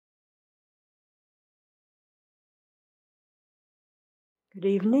Good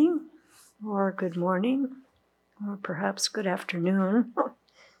evening, or good morning, or perhaps good afternoon,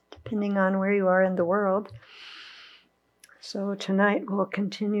 depending on where you are in the world. So tonight we'll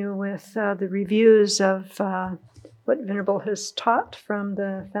continue with the reviews of what Venerable has taught from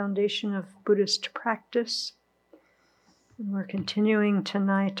the foundation of Buddhist practice. And we're continuing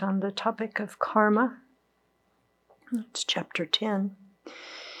tonight on the topic of karma. It's chapter 10.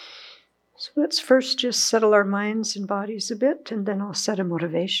 So let's first just settle our minds and bodies a bit, and then I'll set a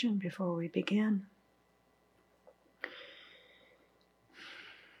motivation before we begin.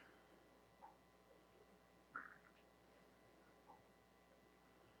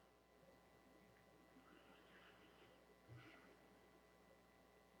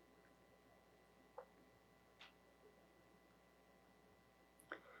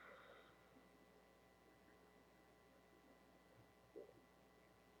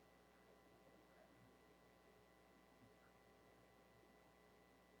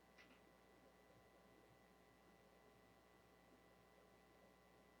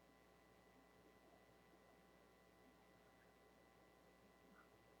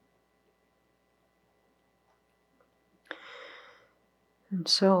 And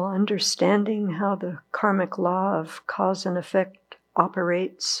so understanding how the karmic law of cause and effect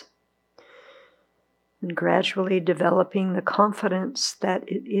operates, and gradually developing the confidence that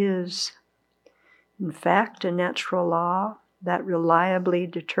it is, in fact, a natural law that reliably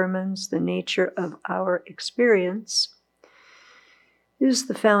determines the nature of our experience, is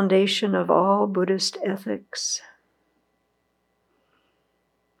the foundation of all Buddhist ethics.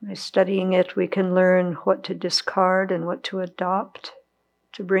 By studying it, we can learn what to discard and what to adopt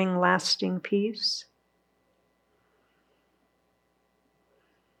to bring lasting peace.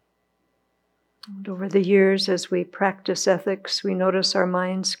 And over the years, as we practice ethics, we notice our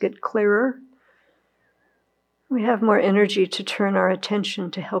minds get clearer. We have more energy to turn our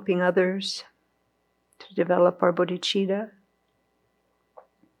attention to helping others, to develop our bodhicitta.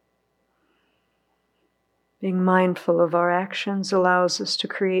 Being mindful of our actions allows us to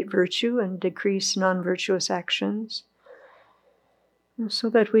create virtue and decrease non-virtuous actions,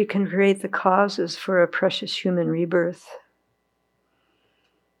 so that we can create the causes for a precious human rebirth,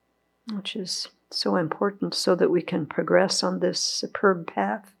 which is so important so that we can progress on this superb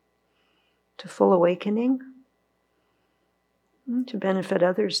path to full awakening, and to benefit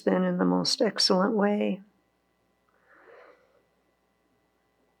others then in the most excellent way.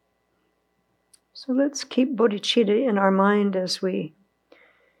 So let's keep bodhicitta in our mind as we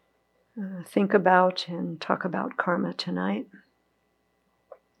think about and talk about karma tonight.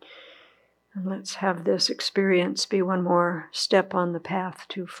 And let's have this experience be one more step on the path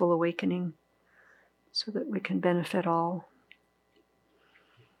to full awakening so that we can benefit all.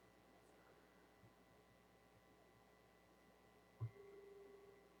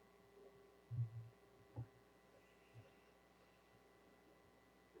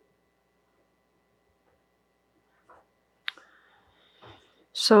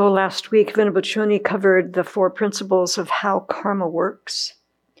 So last week, Venerable Choni covered the 4 principles of how karma works.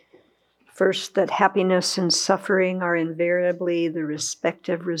 First, that happiness and suffering are invariably the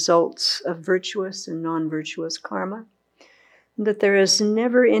respective results of virtuous and non-virtuous karma, and that there is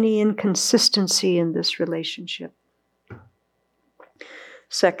never any inconsistency in this relationship.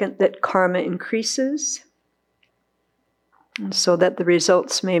 Second, that karma increases, and so that the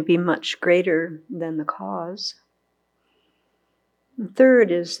results may be much greater than the cause. And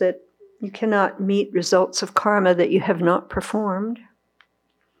third is that you cannot meet results of karma that you have not performed.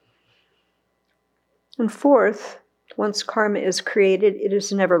 And fourth, once karma is created, it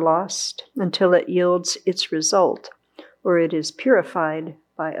is never lost until it yields its result, or it is purified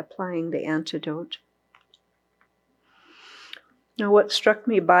by applying the antidote. Now, what struck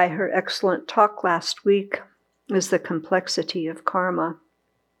me by her excellent talk last week is the complexity of karma.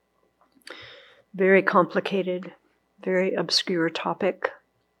 Very complicated, very obscure topic.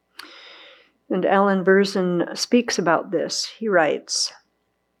 And Alan Berzin speaks about this. He writes,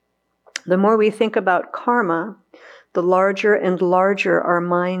 "The more we think about karma, the larger and larger our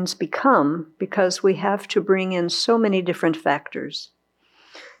minds become because we have to bring in so many different factors.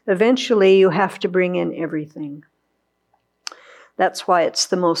 Eventually, you have to bring in everything. That's why it's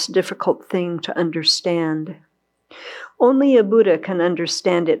the most difficult thing to understand. Only a Buddha can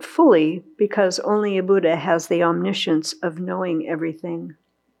understand it fully because only a Buddha has the omniscience of knowing everything.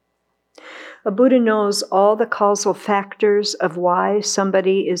 A Buddha knows all the causal factors of why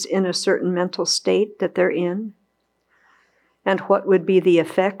somebody is in a certain mental state that they're in, and what would be the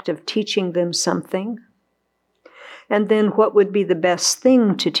effect of teaching them something, and then what would be the best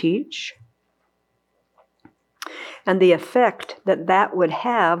thing to teach. and the effect that that would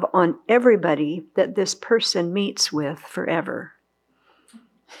have on everybody that this person meets with forever.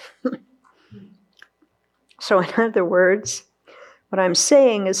 So in other words, what I'm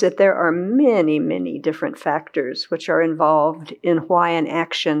saying is that there are many, many different factors which are involved in why an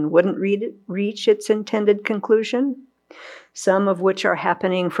action wouldn't reach its intended conclusion, some of which are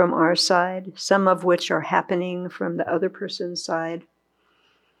happening from our side, some of which are happening from the other person's side.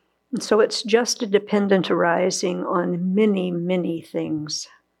 And so it's just a dependent arising on many, many things.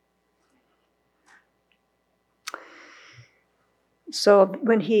 So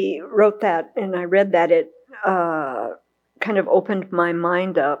when he wrote that and I read that, it kind of opened my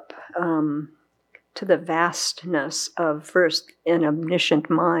mind up to the vastness of first an omniscient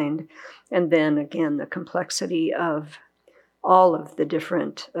mind, and then again the complexity of all of the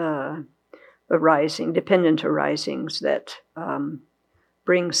different dependent arisings that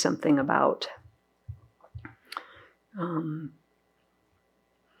bring something about.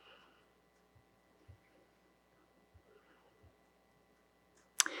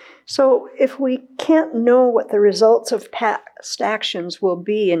 So if we can't know what the results of past actions will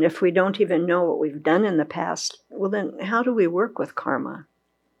be, and if we don't even know what we've done in the past, well then how do we work with karma?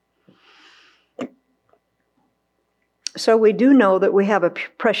 So we do know that we have a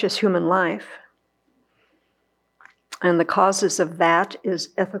precious human life, and the causes of that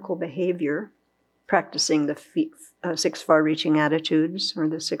is ethical behavior, practicing the 6 far-reaching attitudes, or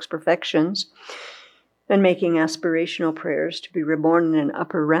the 6 perfections, and making aspirational prayers to be reborn in an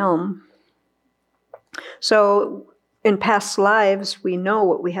upper realm. So in past lives, we know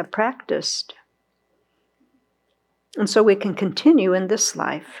what we have practiced. And so we can continue in this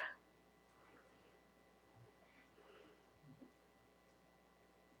life.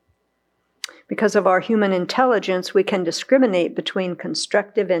 Because of our human intelligence, we can discriminate between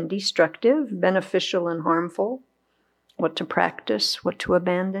constructive and destructive, beneficial and harmful, what to practice, what to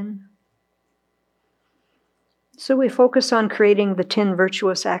abandon. So we focus on creating the 10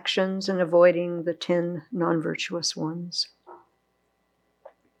 virtuous actions and avoiding the 10 non-virtuous ones.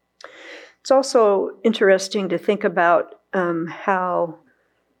 It's also interesting to think about how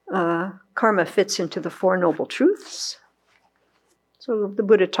karma fits into the 4 noble truths. So the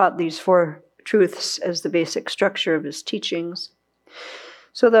Buddha taught these 4 truths as the basic structure of his teachings.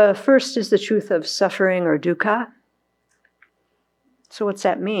 So the first is the truth of suffering or dukkha. So what's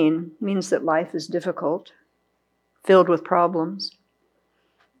that mean? It means that life is difficult, filled with problems.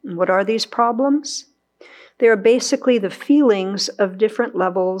 And what are these problems? They are basically the feelings of different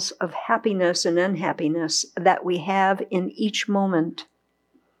levels of happiness and unhappiness that we have in each moment.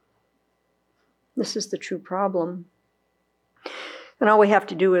 This is the true problem. And all we have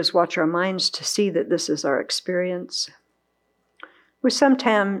to do is watch our minds to see that this is our experience. We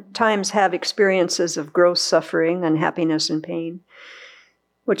sometimes have experiences of gross suffering, unhappiness, and pain,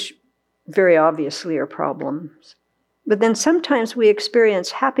 which very obviously are problems. But then sometimes we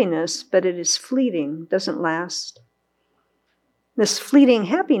experience happiness, but it is fleeting, doesn't last. This fleeting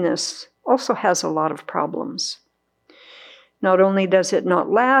happiness also has a lot of problems. Not only does it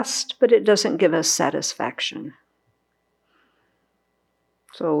not last, but it doesn't give us satisfaction.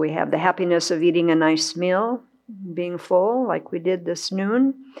 So we have the happiness of eating a nice meal, being full, like we did this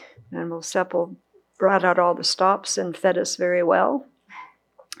noon, and Seppo brought out all the stops and fed us very well.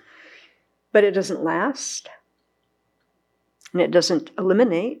 But it doesn't last. And it doesn't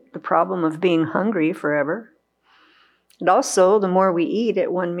eliminate the problem of being hungry forever. And also, the more we eat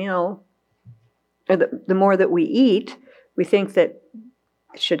at one meal, or the more that we eat, we think that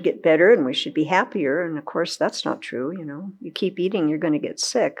it should get better and we should be happier. And of course, that's not true. You keep eating, you're going to get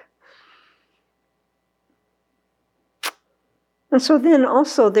sick. And so then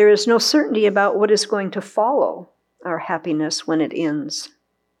also, there is no certainty about what is going to follow our happiness when it ends.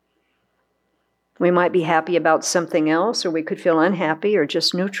 We might be happy about something else, or we could feel unhappy or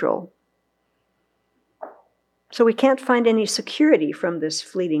just neutral. So we can't find any security from this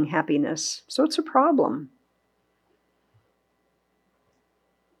fleeting happiness. So it's a problem.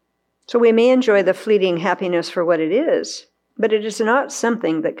 So we may enjoy the fleeting happiness for what it is, but it is not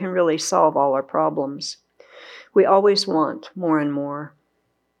something that can really solve all our problems. We always want more and more.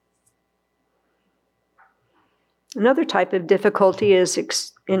 Another type of difficulty is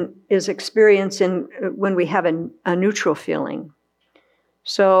experienced when we have a neutral feeling.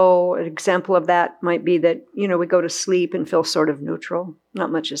 So an example of that might be that, we go to sleep and feel sort of neutral.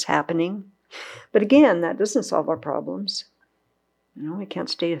 Not much is happening. But again, that doesn't solve our problems. We can't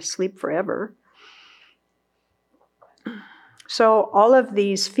stay asleep forever. So all of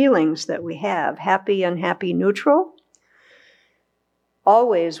these feelings that we have, happy, unhappy, neutral,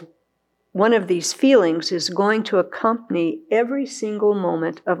 always one of these feelings is going to accompany every single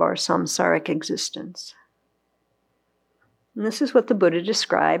moment of our samsaric existence. And this is what the Buddha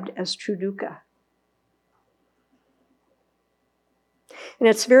described as true dukkha. And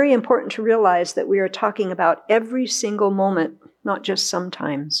it's very important to realize that we are talking about every single moment, not just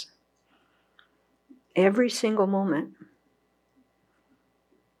sometimes. Every single moment.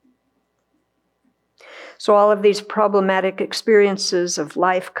 So all of these problematic experiences of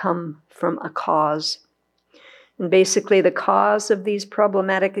life come from a cause. And basically the cause of these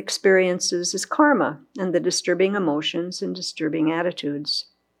problematic experiences is karma and the disturbing emotions and disturbing attitudes.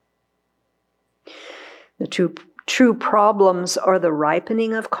 The true problems are the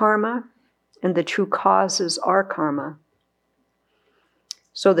ripening of karma, and the true causes are karma.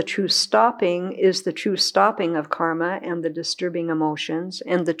 So the true stopping is the true stopping of karma and the disturbing emotions,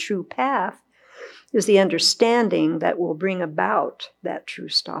 and the true path is the understanding that will bring about that true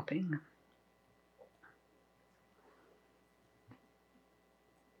stopping.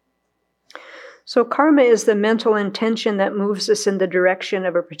 So karma is the mental intention that moves us in the direction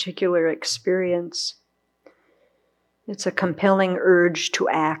of a particular experience. It's a compelling urge to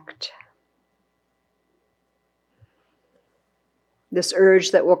act. This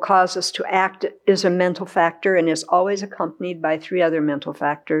urge that will cause us to act is a mental factor and is always accompanied by 3 other mental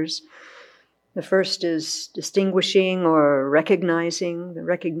factors. The first is distinguishing or recognizing, the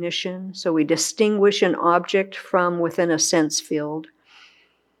recognition. So we distinguish an object from within a sense field.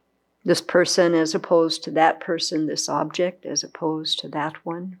 This person as opposed to that person, this object as opposed to that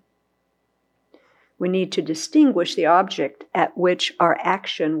one. We need to distinguish the object at which our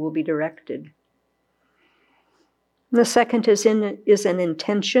action will be directed. The second is an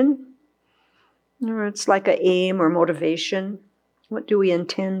intention, or it's like an aim or motivation. What do we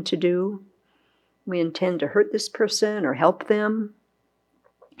intend to do? We intend to hurt this person or help them.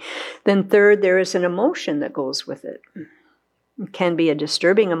 Then third, there is an emotion that goes with it. It can be a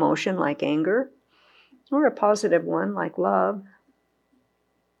disturbing emotion like anger, or a positive one like love.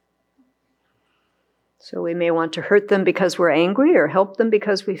 So we may want to hurt them because we're angry or help them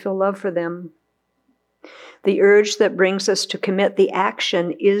because we feel love for them. The urge that brings us to commit the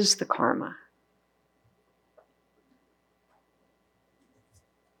action is the karma.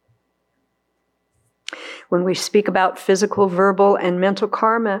 When we speak about physical, verbal, and mental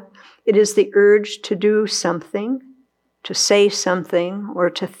karma, it is the urge to do something, to say something, or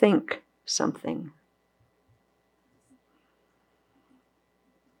to think something.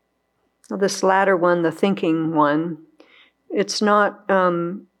 Now, this latter one, the thinking one, it's not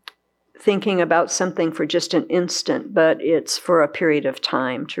thinking about something for just an instant, but it's for a period of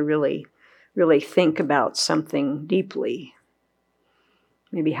time to really think about something deeply.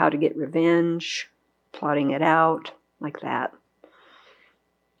 Maybe how to get revenge, plotting it out, like that.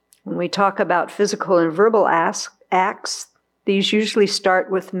 When we talk about physical and verbal acts, these usually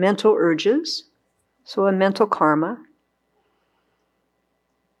start with mental urges, so a mental karma.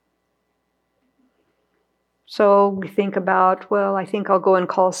 So we think about, well, I think I'll go and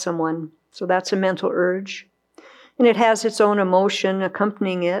call someone. So that's a mental urge. And it has its own emotion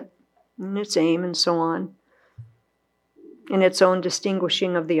accompanying it, and its aim and so on, and its own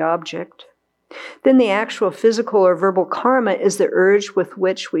distinguishing of the object. Then the actual physical or verbal karma is the urge with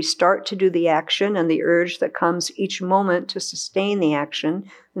which we start to do the action and the urge that comes each moment to sustain the action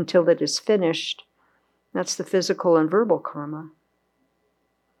until it is finished. That's the physical and verbal karma.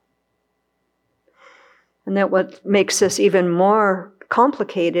 And that what makes this even more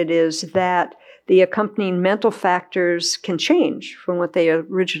complicated is that the accompanying mental factors can change from what they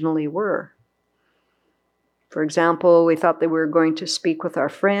originally were. For example, we thought that we were going to speak with our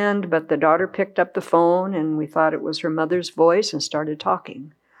friend, but the daughter picked up the phone and we thought it was her mother's voice and started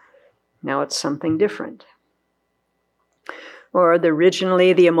talking. Now it's something different. Or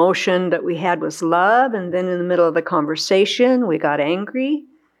originally the emotion that we had was love, and then in the middle of the conversation we got angry.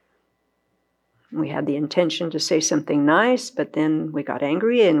 We had the intention to say something nice, but then we got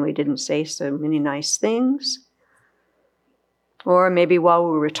angry and we didn't say so many nice things. Or maybe while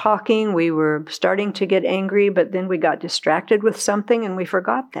we were talking, we were starting to get angry, but then we got distracted with something and we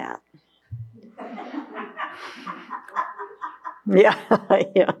forgot that. Yeah.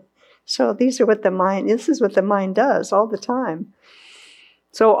 So this is what the mind does all the time.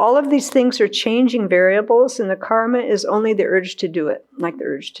 So all of these things are changing variables, and the karma is only the urge to do it, like the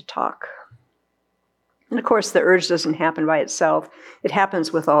urge to talk. And of course, the urge doesn't happen by itself. It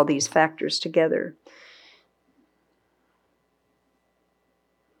happens with all these factors together.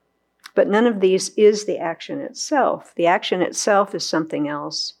 But none of these is the action itself. The action itself is something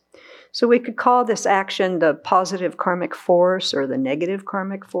else. So we could call this action the positive karmic force or the negative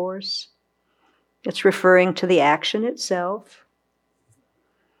karmic force. It's referring to the action itself,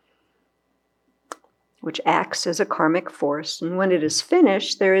 which acts as a karmic force. And when it is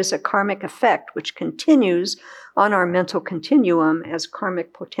finished, there is a karmic effect which continues on our mental continuum as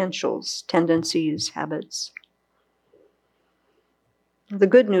karmic potentials, tendencies, habits. The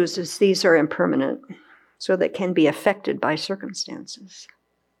good news is these are impermanent, so they can be affected by circumstances.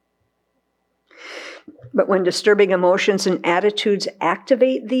 But when disturbing emotions and attitudes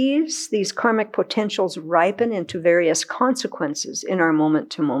activate these karmic potentials ripen into various consequences in our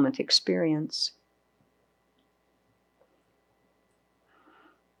moment-to-moment experience.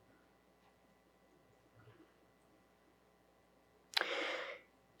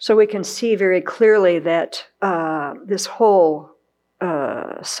 So we can see very clearly that this whole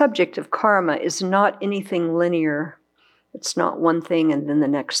subject of karma is not anything linear. It's not one thing and then the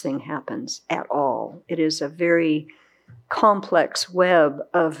next thing happens at all. It is a very complex web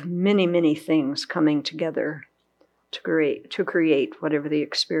of many, many things coming together to create whatever the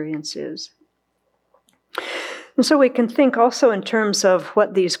experience is. And so we can think also in terms of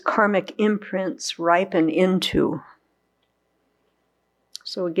what these karmic imprints ripen into.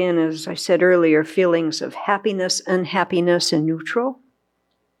 So again, as I said earlier, feelings of happiness, unhappiness, and neutral.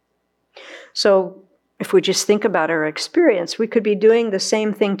 So if we just think about our experience, we could be doing the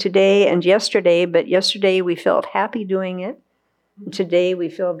same thing today and yesterday, but yesterday we felt happy doing it, and today we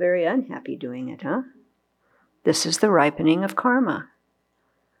feel very unhappy doing it, huh? This is the ripening of karma.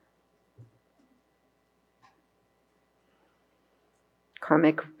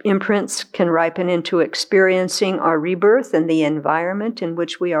 Karmic imprints can ripen into experiencing our rebirth and the environment in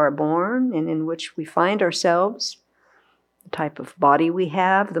which we are born and in which we find ourselves, the type of body we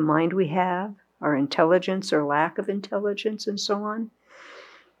have, the mind we have, our intelligence or lack of intelligence, and so on.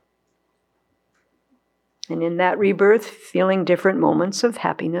 And in that rebirth, feeling different moments of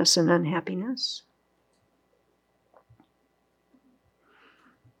happiness and unhappiness.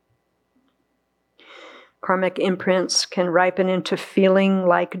 Karmic imprints can ripen into feeling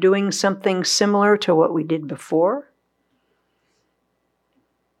like doing something similar to what we did before.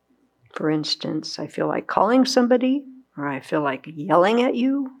 For instance, I feel like calling somebody, or I feel like yelling at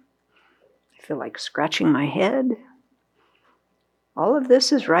you. I feel like scratching my head. All of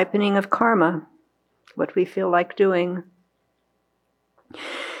this is ripening of karma, what we feel like doing.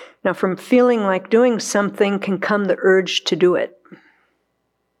 Now, from feeling like doing something can come the urge to do it.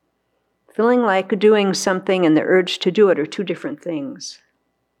 Feeling like doing something and the urge to do it are two different things.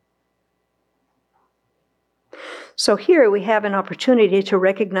 So here we have an opportunity to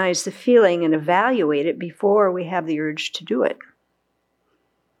recognize the feeling and evaluate it before we have the urge to do it.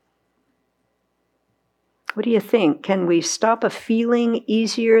 What do you think? Can we stop a feeling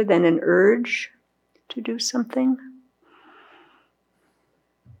easier than an urge to do something?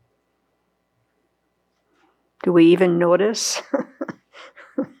 Do we even notice?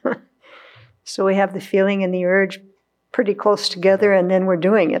 So we have the feeling and the urge pretty close together, and then we're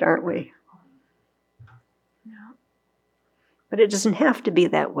doing it, aren't we? But it doesn't have to be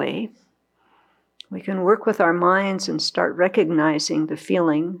that way. We can work with our minds and start recognizing the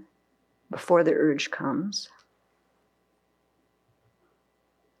feeling before the urge comes.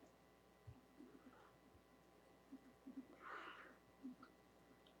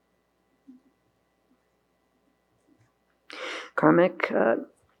 Karmic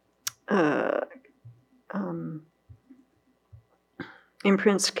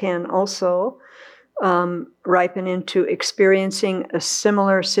imprints can also ripen into experiencing a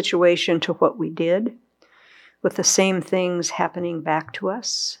similar situation to what we did, with the same things happening back to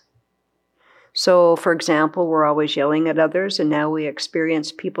us. So, for example, we're always yelling at others, and now we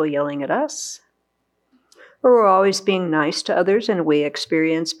experience people yelling at us. Or we're always being nice to others, and we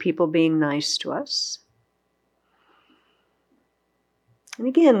experience people being nice to us. And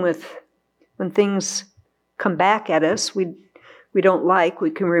again, when things come back at us, we don't like,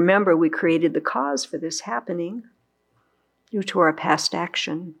 we can remember we created the cause for this happening due to our past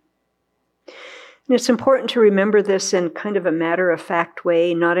action. And it's important to remember this in kind of a matter-of-fact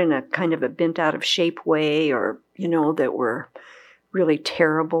way, not in a kind of a bent-out-of-shape way, or, that we're really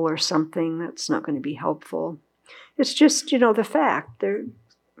terrible or something. That's not going to be helpful. It's just, the fact.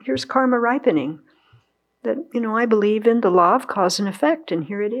 Here's karma ripening. That, I believe in the law of cause and effect, and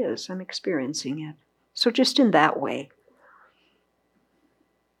here it is. I'm experiencing it. So just in that way.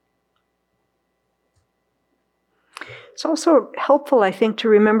 It's also helpful, I think, to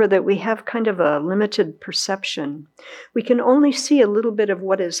remember that we have kind of a limited perception. We can only see a little bit of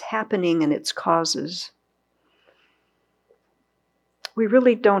what is happening and its causes. We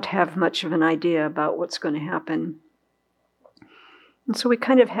really don't have much of an idea about what's going to happen. And so we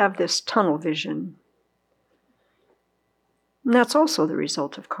kind of have this tunnel vision. And that's also the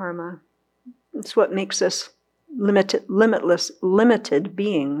result of karma. It's what makes us limited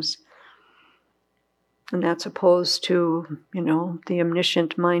beings. And that's opposed to, the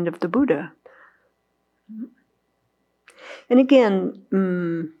omniscient mind of the Buddha. And again,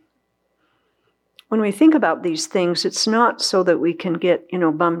 when we think about these things, it's not so that we can get,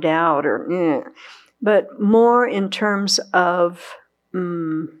 bummed out but more in terms of, I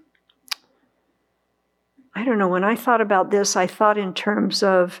don't know, when I thought about this, I thought in terms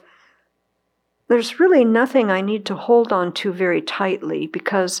of there's really nothing I need to hold on to very tightly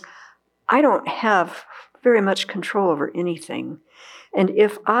because I don't have very much control over anything. And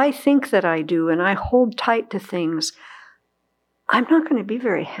if I think that I do and I hold tight to things, I'm not going to be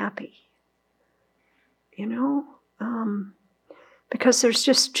very happy, because there's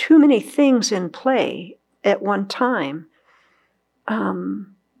just too many things in play at one time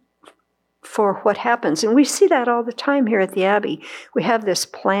for what happens. And we see that all the time here at the Abbey. We have this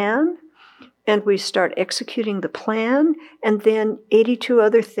plan, and we start executing the plan, and then 82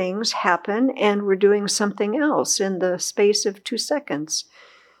 other things happen, and we're doing something else in the space of 2 seconds.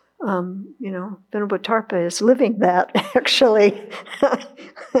 Venerable Tarpa is living that, actually,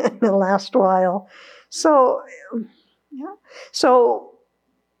 in the last while. So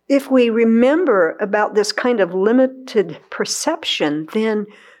if we remember about this kind of limited perception, then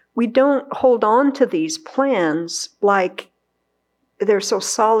we don't hold on to these plans like they're so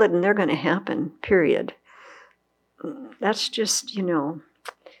solid and they're going to happen, period. That's just,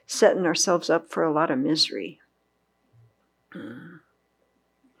 setting ourselves up for a lot of misery.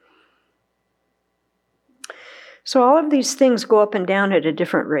 So all of these things go up and down at a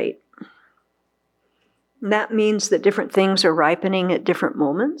different rate. And that means that different things are ripening at different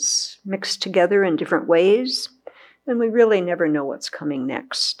moments, mixed together in different ways, and we really never know what's coming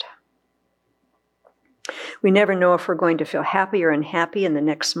next. We never know if we're going to feel happy or unhappy in the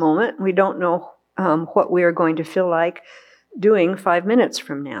next moment. We don't know what we are going to feel like doing 5 minutes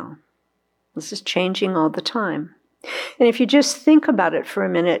from now. This is changing all the time. And if you just think about it for a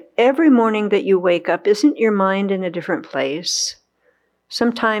minute, every morning that you wake up, isn't your mind in a different place?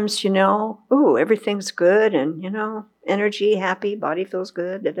 Sometimes, everything's good and, energy, happy, body feels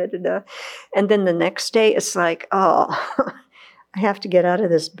good, And then the next day, it's like, oh, I have to get out of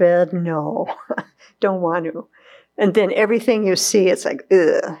this bed. No, don't want to. And then everything you see, it's like,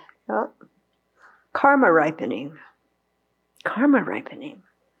 ugh. Karma ripening. Karma ripening.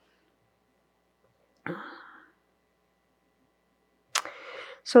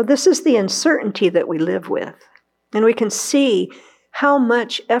 So this is the uncertainty that we live with. And we can see how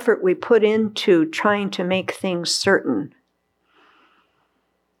much effort we put into trying to make things certain.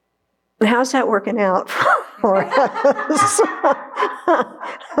 And how's that working out for us?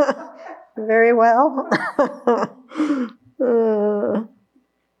 Very well.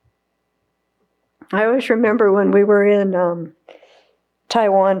 I always remember when we were in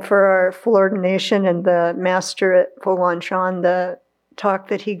Taiwan for our full ordination, and the master at Fo Wan Shan, the talk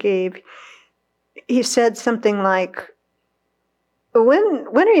that he gave, he said something like, when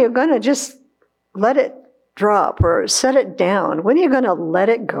are you going to just let it drop or set it down? When are you going to let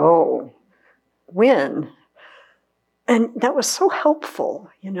it go? When? And that was so helpful,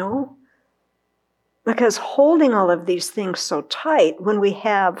 because holding all of these things so tight when we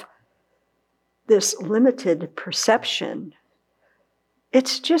have this limited perception,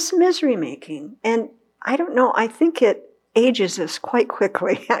 it's just misery making. And I don't know, I think it ages us quite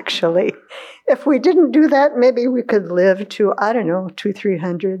quickly, actually. If we didn't do that, maybe we could live to,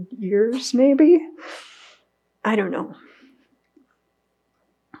 200-300 years, maybe. I don't know.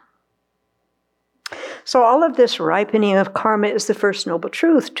 So all of this ripening of karma is the first noble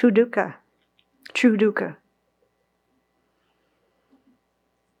truth, tu dukkha, true dukkha.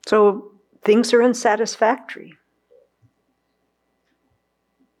 So things are unsatisfactory.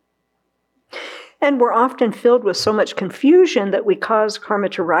 And we're often filled with so much confusion that we cause karma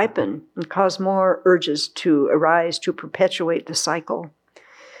to ripen and cause more urges to arise to perpetuate the cycle.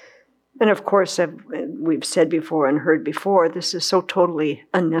 And of course, we've said before and heard before, this is so totally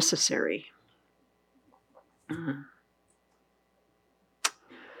unnecessary.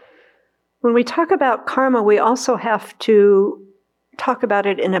 When we talk about karma, we also have to talk about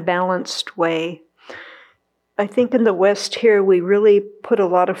it in a balanced way. I think in the West here, we really put a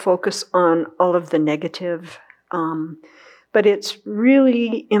lot of focus on all of the negative. But it's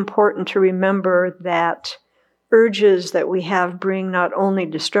really important to remember that urges that we have bring not only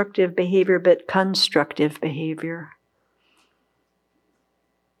destructive behavior, but constructive behavior.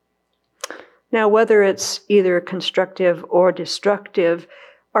 Now, whether it's either constructive or destructive,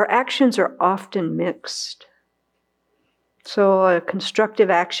 our actions are often mixed. So a constructive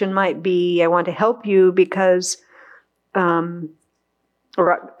action might be, I want to help you because, or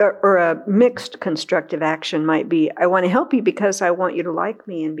a mixed constructive action might be, I want to help you because I want you to like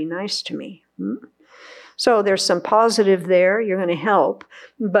me and be nice to me. So there's some positive there, you're going to help,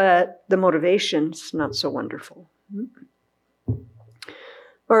 but the motivation's not so wonderful.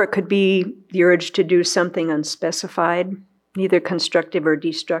 Or it could be the urge to do something unspecified, neither constructive or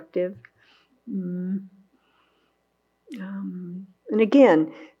destructive. And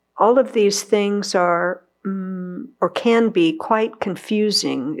again, all of these things are, or can be, quite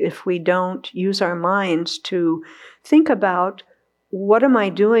confusing if we don't use our minds to think about, what am I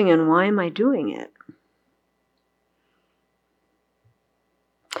doing and why am I doing it?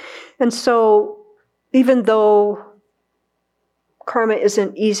 And so, even though karma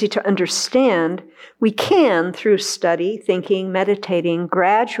isn't easy to understand, we can, through study, thinking, meditating,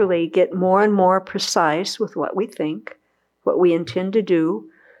 gradually get more and more precise with what we think, what we intend to do,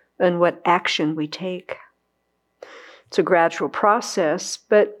 and what action we take. It's a gradual process,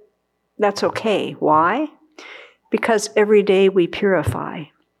 but that's okay. Why? Because every day we purify.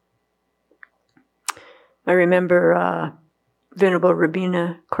 I remember Venerable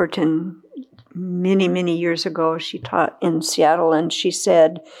Rabina Korten, many, many years ago, she taught in Seattle, and she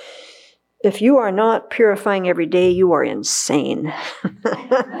said, if you are not purifying every day, you are insane.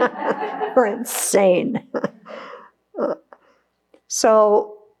 You're insane.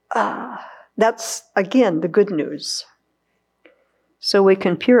 So that's, again, the good news. So we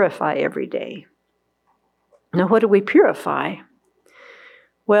can purify every day. Now, what do we purify?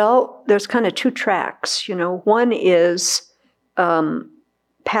 Well, there's kind of two tracks. One is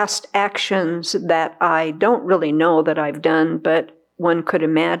past actions that I don't really know that I've done, but one could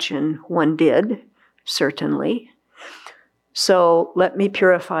imagine one did, certainly. So let me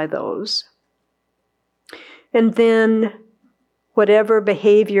purify those. And then whatever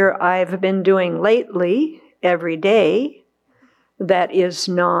behavior I've been doing lately, every day, that is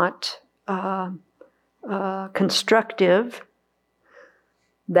not constructive,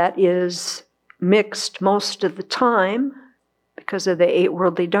 that is mixed most of the time, because of the 8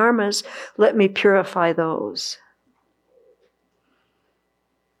 worldly dharmas, let me purify those.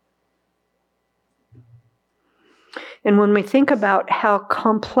 And when we think about how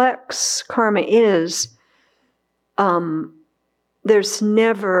complex karma is, we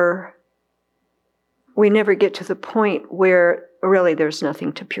never get to the point where really there's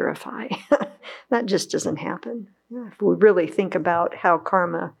nothing to purify. That just doesn't happen. If we really think about how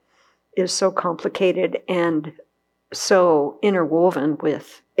karma is so complicated and so interwoven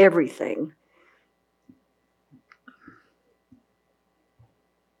with everything.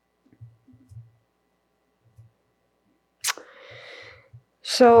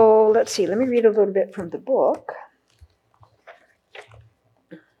 So let's see, let me read a little bit from the book.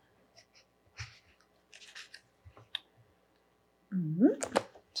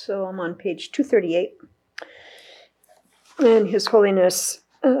 So I'm on page 238. And His Holiness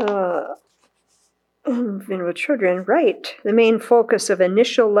Venerable Children write, the main focus of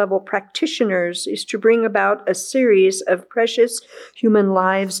initial level practitioners is to bring about a series of precious human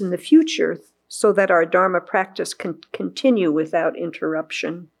lives in the future so that our Dharma practice can continue without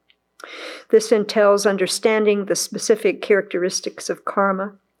interruption. This entails understanding the specific characteristics of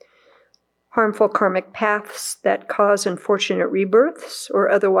karma, harmful karmic paths that cause unfortunate rebirths or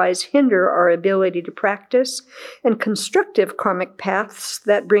otherwise hinder our ability to practice, and constructive karmic paths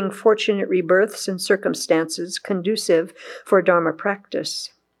that bring fortunate rebirths and circumstances conducive for Dharma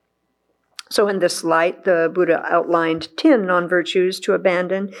practice. So in this light, the Buddha outlined 10 non-virtues to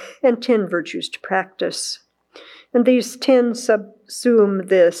abandon and 10 virtues to practice. And these 10 subsume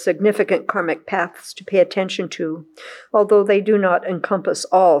the significant karmic paths to pay attention to, although they do not encompass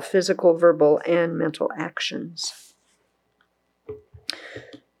all physical, verbal, and mental actions.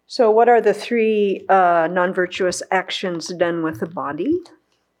 So what are the 3 non-virtuous actions done with the body?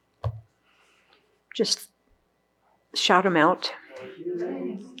 Just shout them out.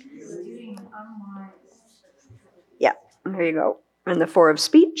 Yeah, there you go. And the 4 of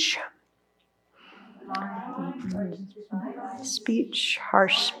speech. Speech,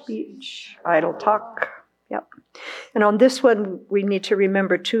 harsh speech, idle talk. Yep. And on this one, we need to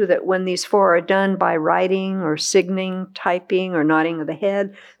remember too that when these 4 are done by writing or signaling, typing, or nodding of the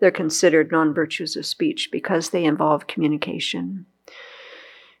head, they're considered non-virtues of speech because they involve communication.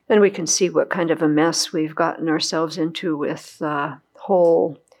 And we can see what kind of a mess we've gotten ourselves into with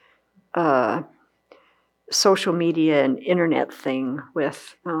whole social media and internet thing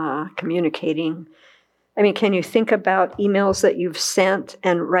with communicating. I mean, can you think about emails that you've sent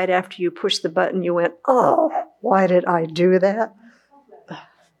and right after you push the button you went, oh, why did I do that?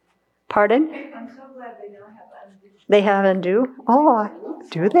 Pardon? I'm so glad they now have undo. They have undo? Oh,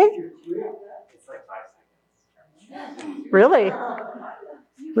 do they? It's like 5 seconds. Really?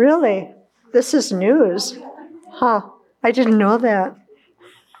 Really? This is news. Huh. I didn't know that.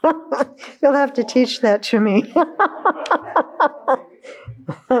 You'll have to teach that to me.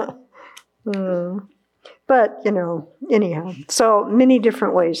 But, anyhow, so many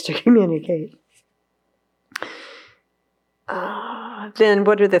different ways to communicate. Then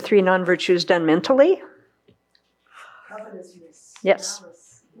what are the 3 non-virtues done mentally? Covetousness. Yes.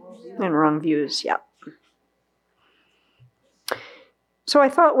 Malice. And wrong views, yeah. So I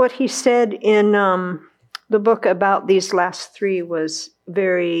thought what he said in the book about these last 3 was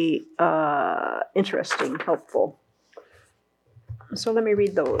very interesting, helpful. So let me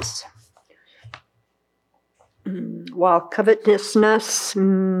read those. While covetousness,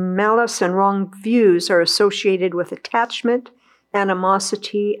 malice, and wrong views are associated with attachment,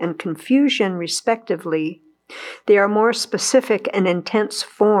 animosity, and confusion, respectively, they are more specific and intense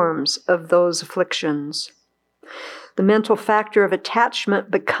forms of those afflictions. The mental factor of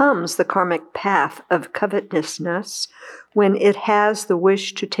attachment becomes the karmic path of covetousness when it has the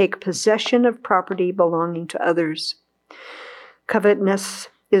wish to take possession of property belonging to others. Covetousness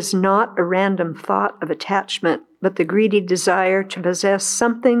is not a random thought of attachment, but the greedy desire to possess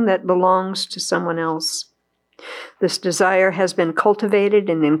something that belongs to someone else. This desire has been cultivated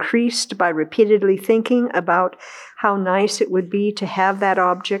and increased by repeatedly thinking about how nice it would be to have that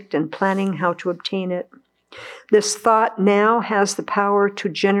object and planning how to obtain it. This thought now has the power to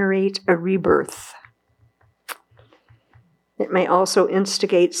generate a rebirth. It may also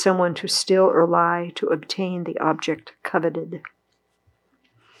instigate someone to steal or lie to obtain the object coveted.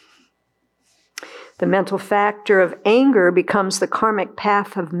 The mental factor of anger becomes the karmic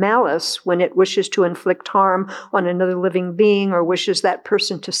path of malice when it wishes to inflict harm on another living being or wishes that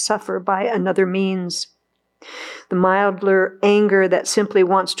person to suffer by another means. The milder anger that simply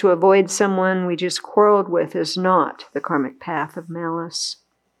wants to avoid someone we just quarreled with is not the karmic path of malice.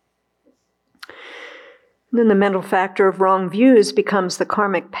 Then the mental factor of wrong views becomes the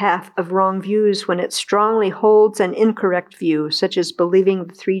karmic path of wrong views when it strongly holds an incorrect view, such as believing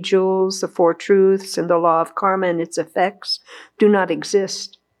the 3 jewels, the 4 truths, and the law of karma and its effects do not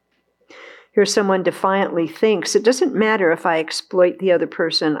exist. Here someone defiantly thinks, it doesn't matter if I exploit the other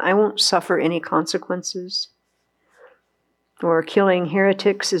person, I won't suffer any consequences. Or killing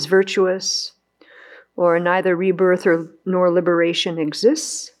heretics is virtuous, or neither rebirth nor liberation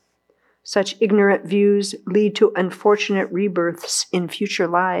exists. Such ignorant views lead to unfortunate rebirths in future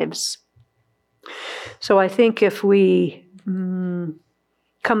lives. So I think if we come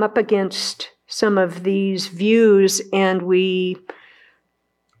up against some of these views and we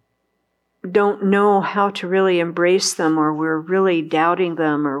don't know how to really embrace them, or we're really doubting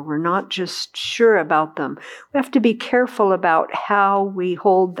them, or we're not just sure about them, we have to be careful about how we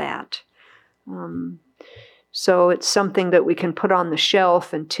hold that. So it's something that we can put on the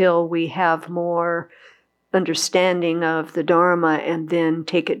shelf until we have more understanding of the Dharma, and then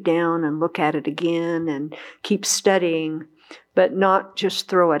take it down and look at it again and keep studying, but not just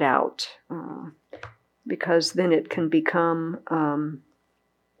throw it out, because then it can become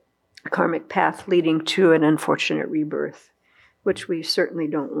a karmic path leading to an unfortunate rebirth, which we certainly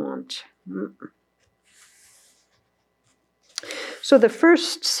don't want. So the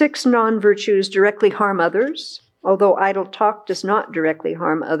first 6 non-virtues directly harm others. Although idle talk does not directly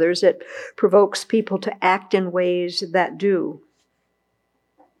harm others, it provokes people to act in ways that do.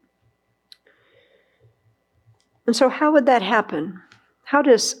 And so how would that happen? How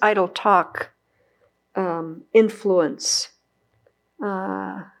does idle talk influence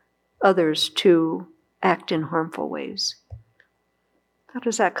others to act in harmful ways? How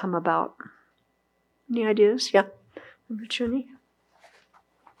does that come about? Any ideas? Yeah. Chuni?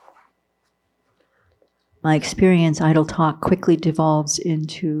 My experience, idle talk quickly devolves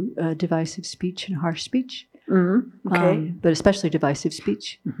into divisive speech and harsh speech. Mm-hmm. Okay. But especially divisive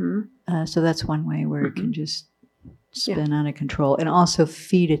speech. Mm-hmm. So that's one way where it can just spin out of control. And also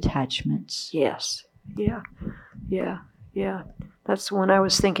feed attachments. Yes. Yeah. That's one I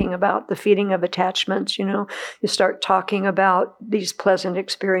was thinking about, the feeding of attachments. You start talking about these pleasant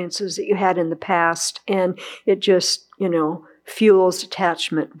experiences that you had in the past, and it just, fuels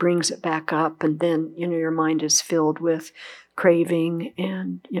attachment, brings it back up, and then, your mind is filled with craving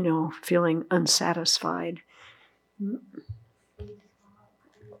and, feeling unsatisfied.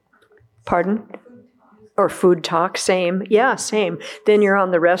 Pardon? Or food talk, same. Yeah, same. Then you're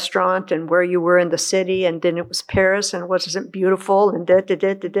on the restaurant and where you were in the city, and then it was Paris, and wasn't beautiful, and da.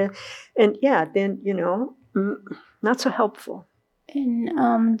 And yeah, then, not so helpful. In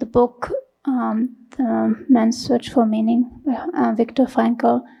the book, The Man's Search for Meaning, by Viktor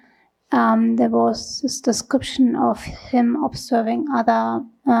Frankl, there was this description of him observing other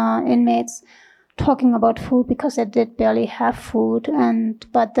inmates talking about food because they did barely have food,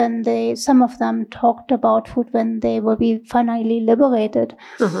 but then some of them talked about food when they will be finally liberated.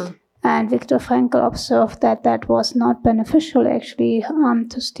 Mm-hmm. And Viktor Frankl observed that was not beneficial, actually,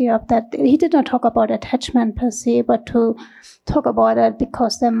 to stir up that. He did not talk about attachment per se, but to talk about it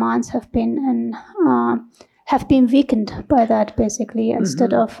because their minds have been weakened by that, basically, mm-hmm.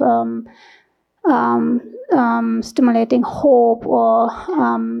 instead of stimulating hope or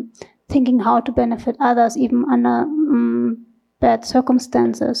thinking how to benefit others, even under bad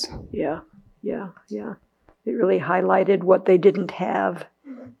circumstances. Yeah. It really highlighted what they didn't have,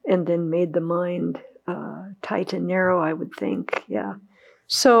 and then made the mind tight and narrow, I would think. Yeah.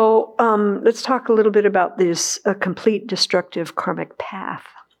 So let's talk a little bit about this complete destructive karmic path.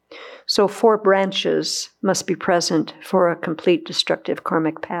 So 4 branches must be present for a complete destructive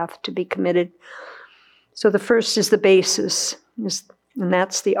karmic path to be committed. So the first is the basis, and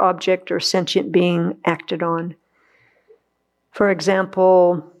that's the object or sentient being acted on. For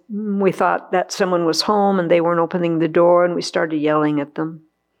example, we thought that someone was home and they weren't opening the door, and we started yelling at them.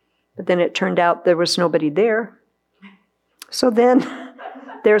 But then it turned out there was nobody there. So then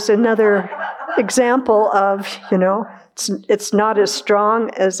there's another example of, it's not as strong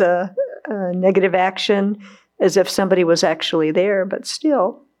as a negative action as if somebody was actually there, but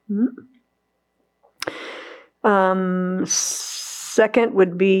still. Second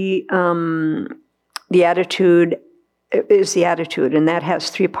would be the attitude, and that has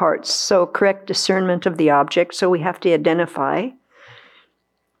 3 parts. So correct discernment of the object, so we have to identify.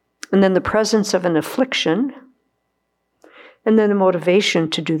 And then the presence of an affliction, and then the motivation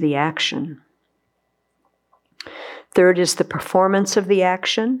to do the action. Third is the performance of the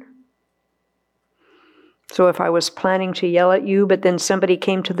action. So if I was planning to yell at you, but then somebody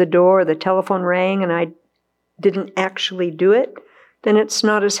came to the door, or the telephone rang, and I didn't actually do it, then it's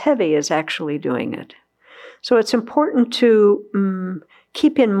not as heavy as actually doing it. So it's important to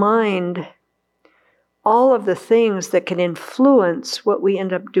keep in mind all of the things that can influence what we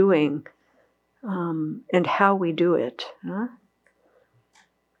end up doing and how we do it.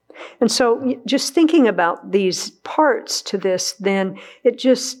 And so just thinking about these parts to this, then it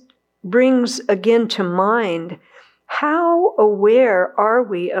just brings again to mind, how aware are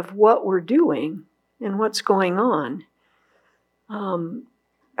we of what we're doing and what's going on?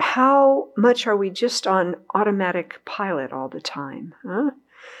 How much are we just on automatic pilot all the time?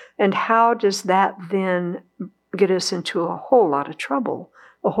 And how does that then get us into a whole lot of trouble,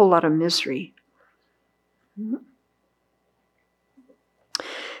 a whole lot of misery? And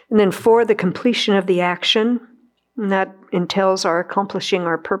then 4, the completion of the action. And that entails our accomplishing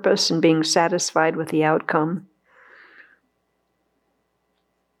our purpose and being satisfied with the outcome.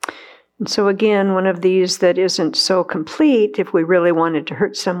 And so again, one of these that isn't so complete, if we really wanted to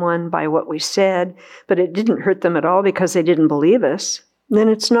hurt someone by what we said, but it didn't hurt them at all because they didn't believe us, then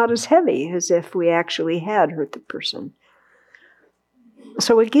it's not as heavy as if we actually had hurt the person.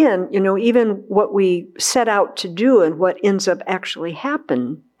 So again, even what we set out to do and what ends up actually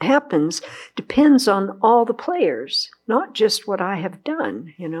happens depends on all the players, not just what I have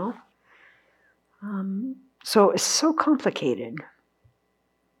done, So it's so complicated.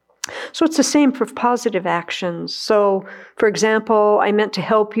 So it's the same for positive actions. So, for example, I meant to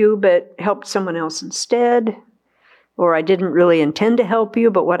help you, but helped someone else instead. Or I didn't really intend to help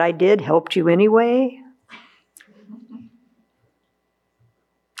you, but what I did helped you anyway.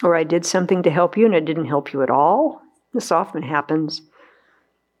 Or I did something to help you and it didn't help you at all. This often happens.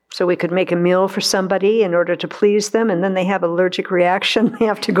 So we could make a meal for somebody in order to please them, and then they have an allergic reaction. They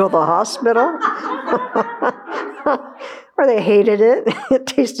have to go to the hospital. Or they hated it. It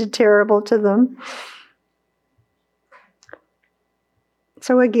tasted terrible to them.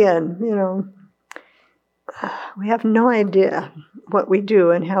 So again, we have no idea what we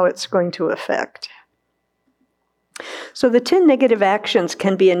do and how it's going to affect. So the 10 negative actions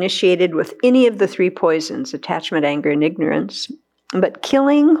can be initiated with any of the 3 poisons, attachment, anger, and ignorance. But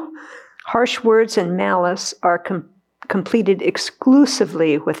killing, harsh words, and malice are completed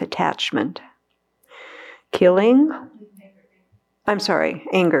exclusively with attachment. Anger.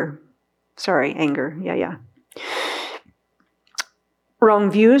 Anger. Yeah.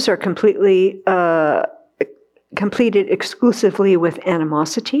 Wrong views are completed exclusively with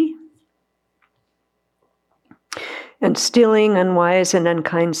animosity. And stealing, unwise and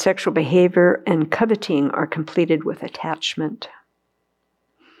unkind sexual behavior, and coveting are completed with attachment.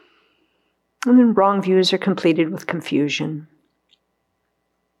 And then wrong views are completed with confusion.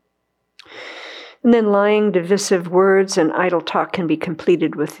 And then lying, divisive words, and idle talk can be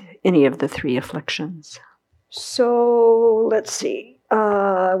completed with any of the 3 afflictions. So let's see.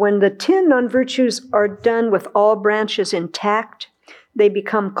 When the 10 non-virtues are done with all branches intact, they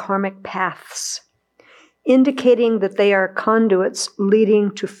become karmic paths, indicating that they are conduits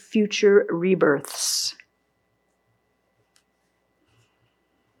leading to future rebirths.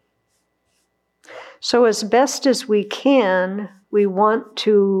 So as best as we can, we want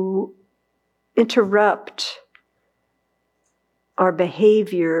to interrupt our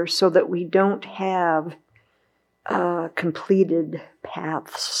behavior so that we don't have completed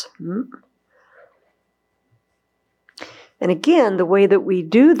paths. And again, the way that we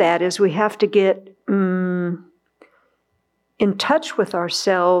do that is we have to get in touch with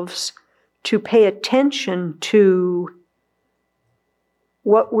ourselves to pay attention to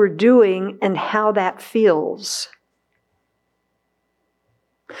what we're doing and how that feels.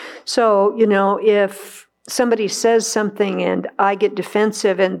 So, if somebody says something and I get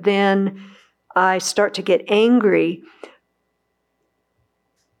defensive and then I start to get angry,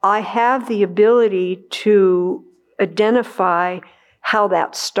 I have the ability to identify how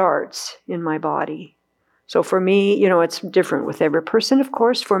that starts in my body. So for me, it's different with every person, of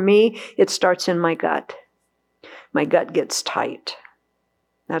course. For me, it starts in my gut. My gut gets tight.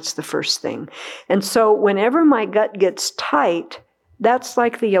 That's the first thing. And so whenever my gut gets tight, that's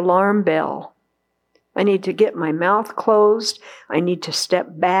like the alarm bell. I need to get my mouth closed. I need to step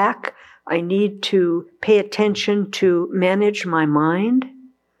back. I need to pay attention to manage my mind.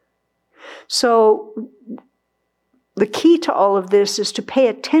 So the key to all of this is to pay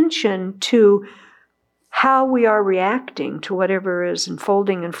attention to how we are reacting to whatever is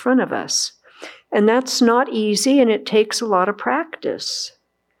unfolding in front of us. And that's not easy, and it takes a lot of practice.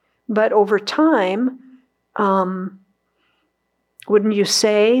 But over time, wouldn't you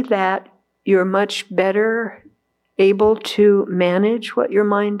say that you're much better able to manage what your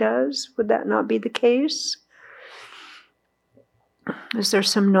mind does? Would that not be the case? Is there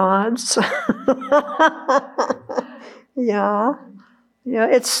some nods? Yeah.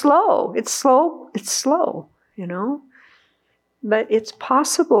 It's slow. But it's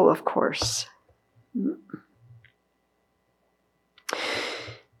possible, of course.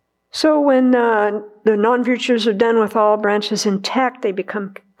 So when the non-virtues are done with all branches intact, they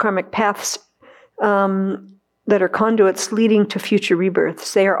become karmic paths that are conduits leading to future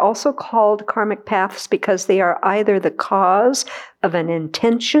rebirths. They are also called karmic paths because they are either the cause of an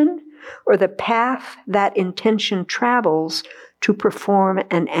intention or the path that intention travels to perform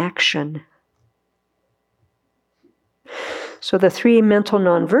an action. So the 3 mental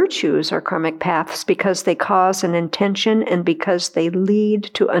non-virtues are karmic paths because they cause an intention and because they lead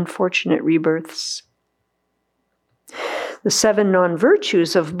to unfortunate rebirths. The 7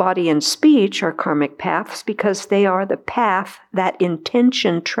 non-virtues of body and speech are karmic paths because they are the path that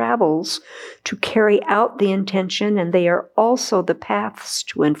intention travels to carry out the intention, and they are also the paths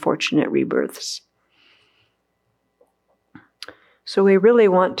to unfortunate rebirths. So we really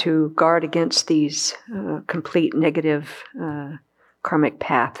want to guard against these complete negative karmic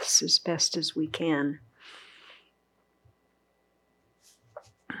paths as best as we can.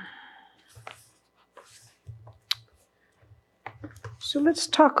 So let's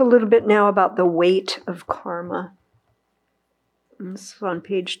talk a little bit now about the weight of karma. And this is on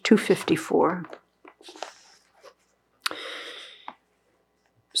page 254.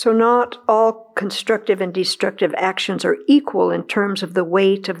 So not all constructive and destructive actions are equal in terms of the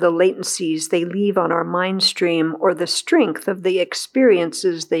weight of the latencies they leave on our mind stream or the strength of the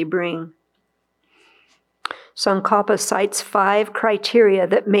experiences they bring. Tsongkhapa cites 5 criteria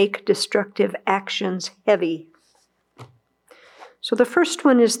that make destructive actions heavy. So the first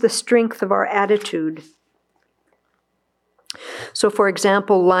one is the strength of our attitude. So for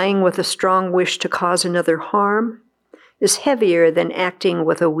example, lying with a strong wish to cause another harm is heavier than acting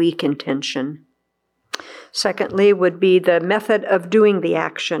with a weak intention. Secondly would be the method of doing the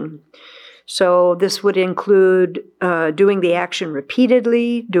action. So this would include doing the action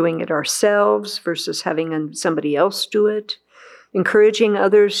repeatedly, doing it ourselves versus having somebody else do it, encouraging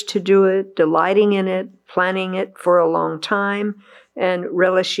others to do it, delighting in it, planning it for a long time, and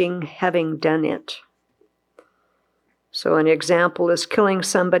relishing having done it. So an example is killing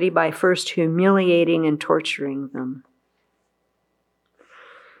somebody by first humiliating and torturing them.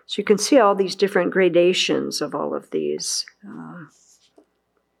 So you can see all these different gradations of all of these.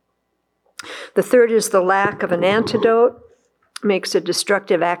 The third is the lack of an antidote. Makes a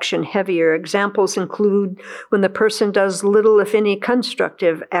destructive action heavier. Examples include when the person does little, if any,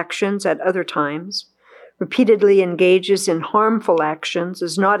 constructive actions at other times, repeatedly engages in harmful actions,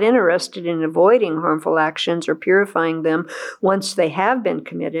 is not interested in avoiding harmful actions or purifying them once they have been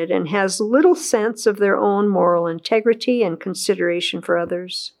committed, and has little sense of their own moral integrity and consideration for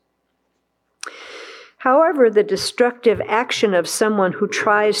others. However, the destructive action of someone who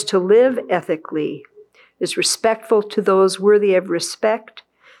tries to live ethically, is respectful to those worthy of respect,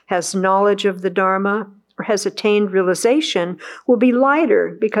 has knowledge of the Dharma, or has attained realization, will be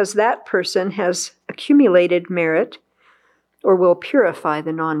lighter because that person has accumulated merit or will purify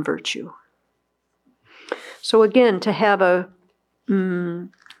the non-virtue. So again, to have a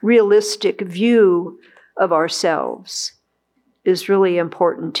realistic view of ourselves is really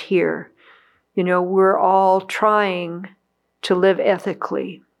important here. You know, we're all trying to live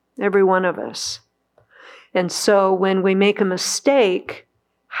ethically, every one of us. And so when we make a mistake,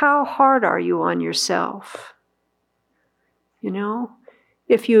 how hard are you on yourself? You know,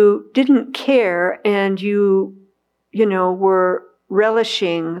 if you didn't care and you were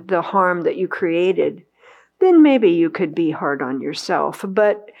relishing the harm that you created, then maybe you could be hard on yourself.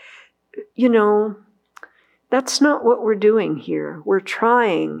 But, you know, that's not what we're doing here. We're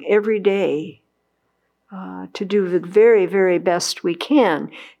trying every day to do the very, very best we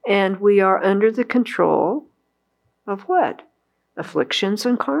can. And we are under the control of what? Afflictions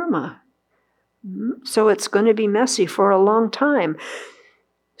and karma. So it's going to be messy for a long time.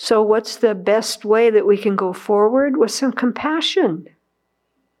 So what's the best way that we can go forward? With some compassion.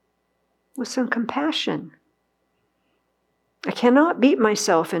 With some compassion. I cannot beat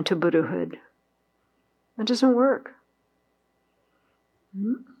myself into Buddhahood. That doesn't work.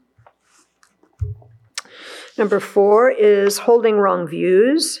 Number 4 is holding wrong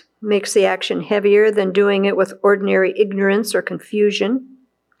views. Makes the action heavier than doing it with ordinary ignorance or confusion.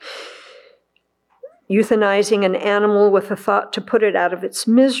 Euthanizing an animal with a thought to put it out of its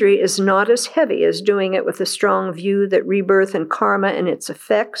misery is not as heavy as doing it with a strong view that rebirth and karma and its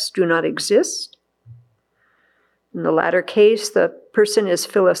effects do not exist. In the latter case, the person is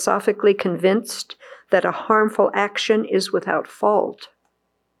philosophically convinced that a harmful action is without fault.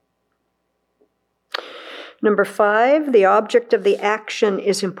 Number 5, the object of the action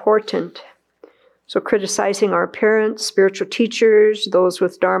is important. So criticizing our parents, spiritual teachers, those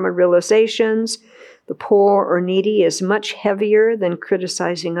with Dharma realizations, the poor or needy is much heavier than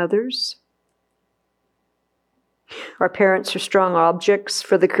criticizing others. Our parents are strong objects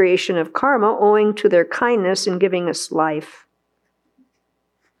for the creation of karma owing to their kindness in giving us life.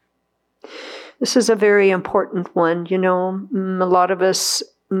 This is a very important one. You know, a lot of us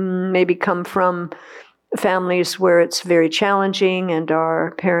maybe come from families where it's very challenging and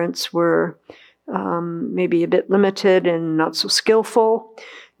our parents were maybe a bit limited and not so skillful.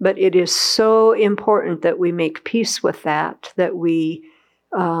 But it is so important that we make peace with that we,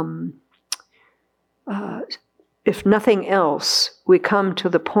 if nothing else, we come to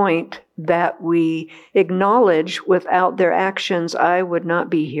the point that we acknowledge without their actions, I would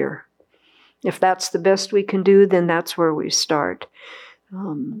not be here. If that's the best we can do, then that's where we start.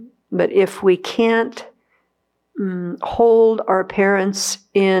 But if we can't hold our parents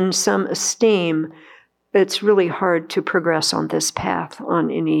in some esteem, it's really hard to progress on this path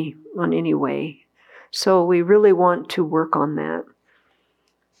on any way. So we really want to work on that.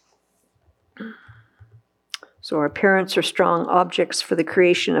 So our parents are strong objects for the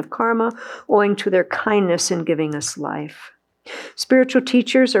creation of karma, owing to their kindness in giving us life. Spiritual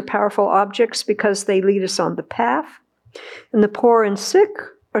teachers are powerful objects because they lead us on the path, and the poor and sick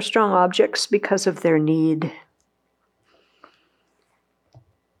are strong objects because of their need.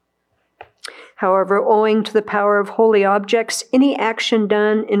 However, owing to the power of holy objects, any action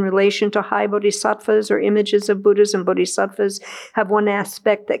done in relation to high bodhisattvas or images of Buddhas and bodhisattvas have one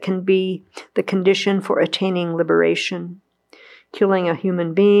aspect that can be the condition for attaining liberation. Killing a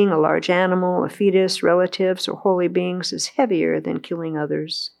human being, a large animal, a fetus, relatives, or holy beings is heavier than killing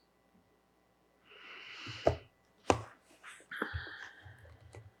others.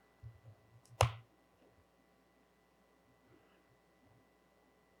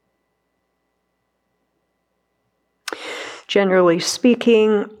 Generally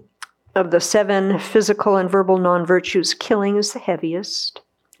speaking, of the 7 physical and verbal non-virtues, killing is the heaviest,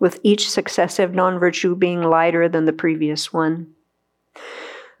 with each successive non-virtue being lighter than the previous one.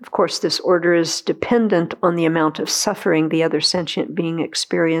 Of course, this order is dependent on the amount of suffering the other sentient being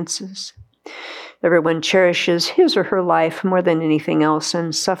experiences. Everyone cherishes his or her life more than anything else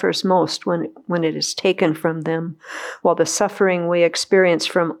and suffers most when it is taken from them, while the suffering we experience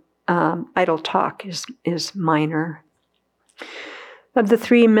from idle talk is minor. Of the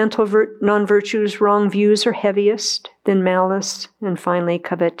three mental non-virtues, wrong views are heaviest, then malice, and finally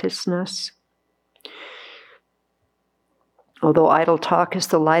covetousness. Although idle talk is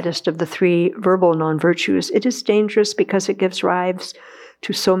the lightest of the three verbal non-virtues, it is dangerous because it gives rise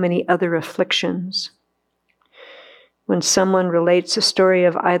to so many other afflictions. When someone relates a story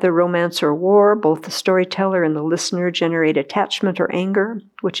of either romance or war, both the storyteller and the listener generate attachment or anger,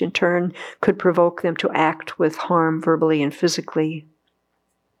 which in turn could provoke them to act with harm verbally and physically.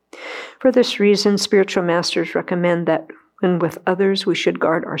 For this reason, spiritual masters recommend that when with others we should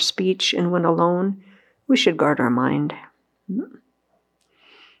guard our speech, and when alone we should guard our mind.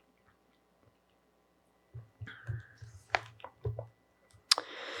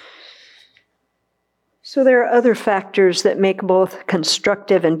 So there are other factors that make both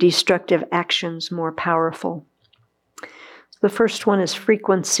constructive and destructive actions more powerful. The first one is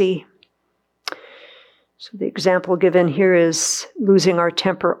frequency. So the example given here is losing our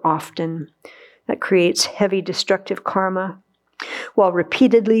temper often. That creates heavy destructive karma, while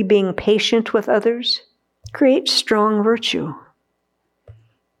repeatedly being patient with others creates strong virtue.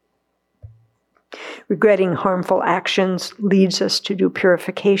 Regretting harmful actions leads us to do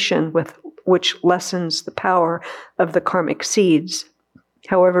purification, which lessens the power of the karmic seeds.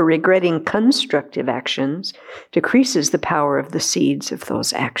 However, regretting constructive actions decreases the power of the seeds of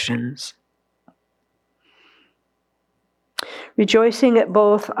those actions. Rejoicing at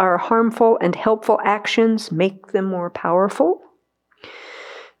both our harmful and helpful actions make them more powerful.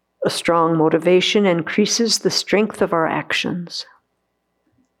 A strong motivation increases the strength of our actions.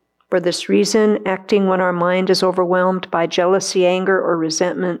 For this reason, acting when our mind is overwhelmed by jealousy, anger, or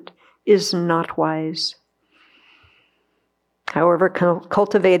resentment is not wise. However,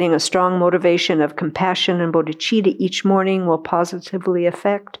 cultivating a strong motivation of compassion and bodhicitta each morning will positively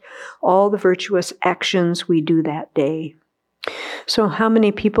affect all the virtuous actions we do that day. So how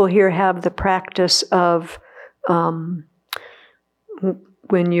many people here have the practice of when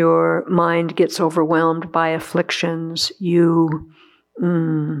your mind gets overwhelmed by afflictions, you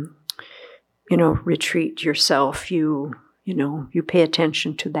retreat yourself, you pay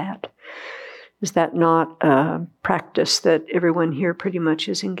attention to that? Is that not a practice that everyone here pretty much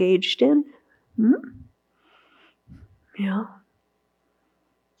is engaged in? Yeah.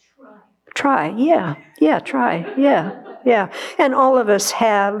 Try, yeah, try, yeah. And all of us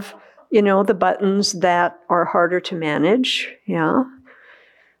have, the buttons that are harder to manage, yeah.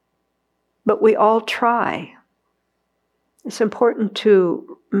 But we all try. It's important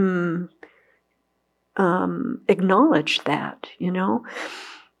to acknowledge that,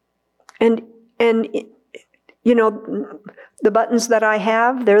 And the buttons that I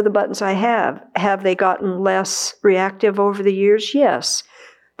have, they're the buttons I have. Have they gotten less reactive over the years? Yes.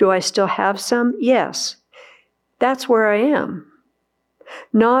 Do I still have some? Yes. That's where I am.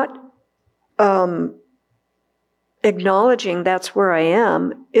 Not acknowledging that's where I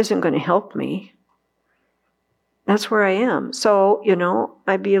am isn't going to help me. That's where I am. So,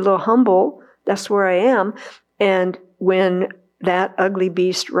 I'd be a little humble. That's where I am. And when that ugly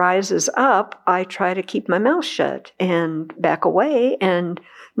beast rises up, I try to keep my mouth shut and back away and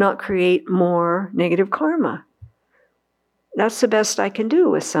not create more negative karma. That's the best I can do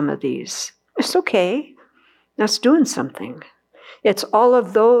with some of these. It's okay. That's doing something. It's all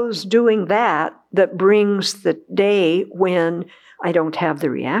of those doing that brings the day when I don't have the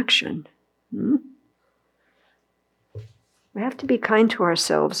reaction. We have to be kind to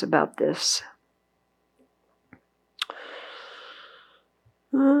ourselves about this.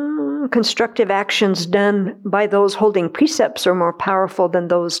 Constructive actions done by those holding precepts are more powerful than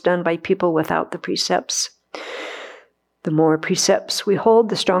those done by people without the precepts. The more precepts we hold,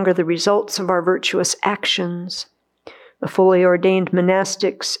 the stronger the results of our virtuous actions. A fully ordained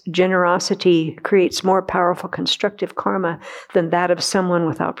monastic's generosity creates more powerful constructive karma than that of someone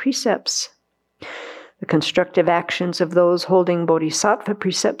without precepts. The constructive actions of those holding bodhisattva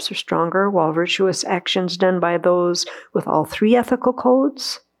precepts are stronger, while virtuous actions done by those with all three ethical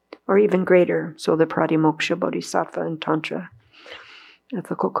codes are even greater. So the pratimoksha, bodhisattva, and tantra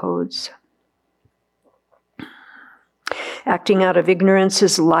ethical codes. Acting out of ignorance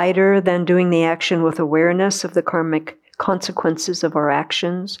is lighter than doing the action with awareness of the karmic consequences of our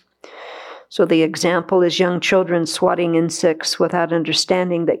actions. So the example is young children swatting insects without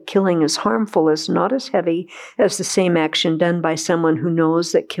understanding that killing is harmful is not as heavy as the same action done by someone who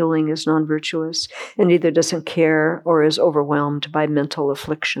knows that killing is non-virtuous and either doesn't care or is overwhelmed by mental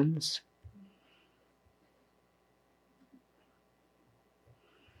afflictions.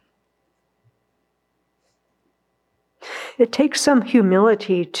 It takes some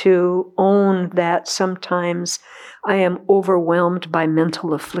humility to own that sometimes I am overwhelmed by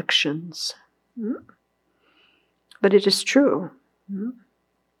mental afflictions. But it is true.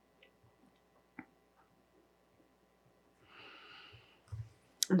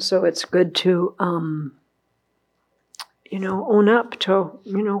 And so it's good to, own up to,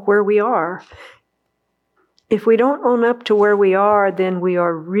 where we are. If we don't own up to where we are, then we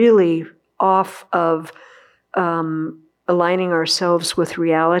are really off of aligning ourselves with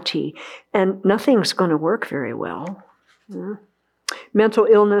reality, and nothing's going to work very well. Mental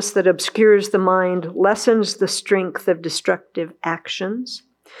illness that obscures the mind lessens the strength of destructive actions.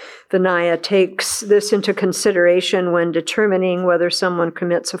 Vinaya takes this into consideration when determining whether someone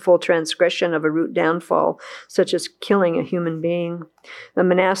commits a full transgression of a root downfall, such as killing a human being. A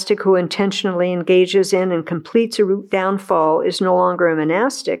monastic who intentionally engages in and completes a root downfall is no longer a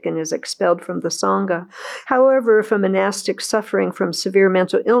monastic and is expelled from the Sangha. However, if a monastic suffering from severe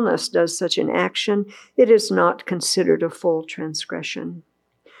mental illness does such an action, it is not considered a full transgression.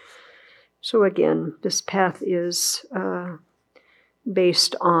 So again, this path is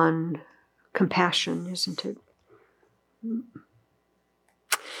based on compassion, isn't it?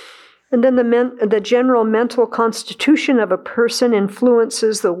 And then the general mental constitution of a person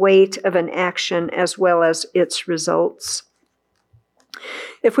influences the weight of an action as well as its results.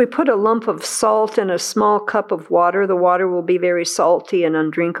 If we put a lump of salt in a small cup of water, the water will be very salty and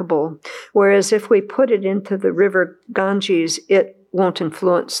undrinkable. Whereas if we put it into the river Ganges, it won't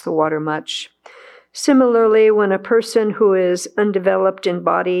influence the water much. Similarly, when a person who is undeveloped in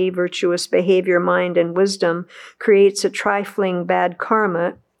body, virtuous behavior, mind, and wisdom creates a trifling bad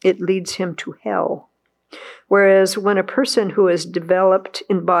karma, it leads him to hell. Whereas when a person who is developed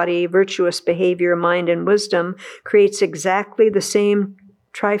in body, virtuous behavior, mind, and wisdom creates exactly the same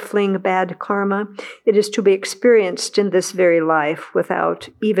trifling bad karma, it is to be experienced in this very life without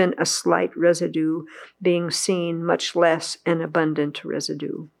even a slight residue being seen, much less an abundant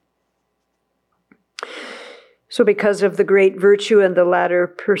residue. So because of the great virtue in the latter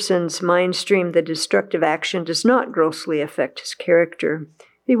person's mind stream, the destructive action does not grossly affect his character.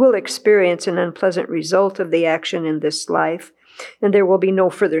 He will experience an unpleasant result of the action in this life, and there will be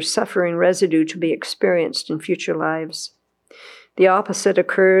no further suffering residue to be experienced in future lives. The opposite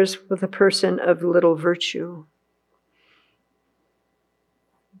occurs with a person of little virtue.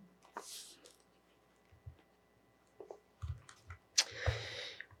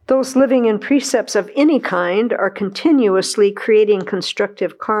 Those living in precepts of any kind are continuously creating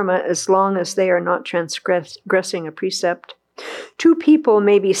constructive karma as long as they are not transgressing a precept. Two people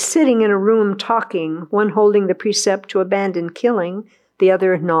may be sitting in a room talking, one holding the precept to abandon killing, the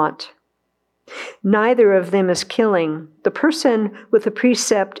other not. Neither of them is killing. The person with the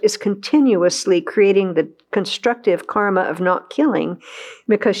precept is continuously creating the constructive karma of not killing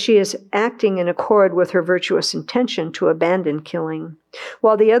because she is acting in accord with her virtuous intention to abandon killing,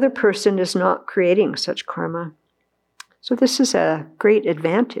 while the other person is not creating such karma. So this is a great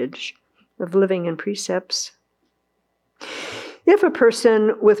advantage of living in precepts. If a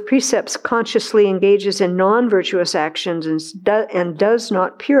person with precepts consciously engages in non-virtuous actions and does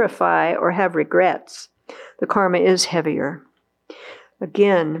not purify or have regrets, the karma is heavier.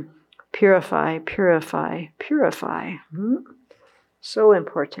 Again, purify, purify, purify. So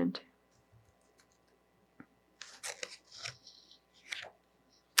important.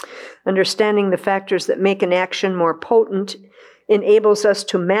 Understanding the factors that make an action more potent enables us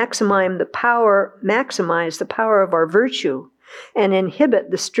to maximize the power of our virtue and inhibit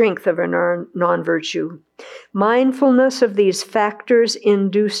the strength of our non-virtue. Mindfulness of these factors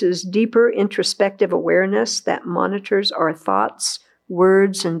induces deeper introspective awareness that monitors our thoughts,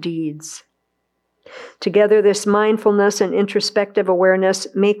 words, and deeds. Together, this mindfulness and introspective awareness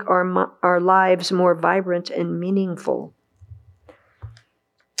make our lives more vibrant and meaningful.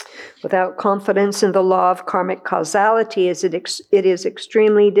 Without confidence in the law of karmic causality, it is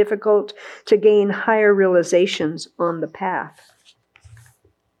extremely difficult to gain higher realizations on the path.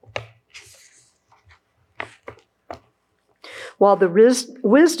 While the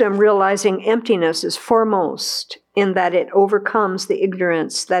wisdom realizing emptiness is foremost in that it overcomes the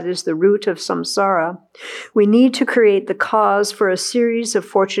ignorance that is the root of samsara, we need to create the cause for a series of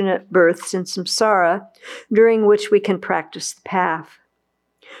fortunate births in samsara during which we can practice the path.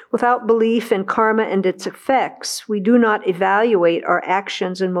 Without belief in karma and its effects, we do not evaluate our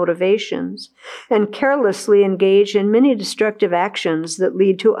actions and motivations and carelessly engage in many destructive actions that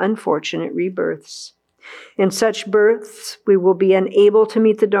lead to unfortunate rebirths. In such births, we will be unable to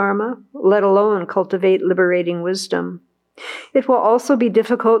meet the Dharma, let alone cultivate liberating wisdom. It will also be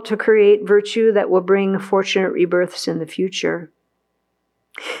difficult to create virtue that will bring fortunate rebirths in the future.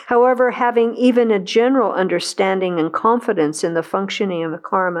 However, having even a general understanding and confidence in the functioning of the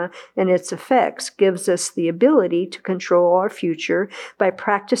karma and its effects gives us the ability to control our future by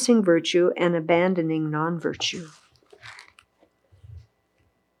practicing virtue and abandoning non-virtue.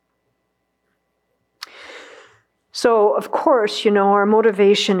 So, of course, our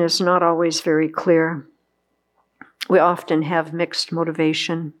motivation is not always very clear. We often have mixed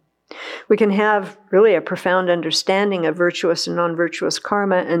motivation. We can have really a profound understanding of virtuous and non-virtuous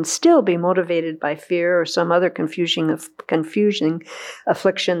karma and still be motivated by fear or some other confusing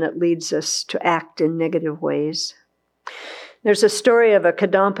affliction that leads us to act in negative ways. There's a story of a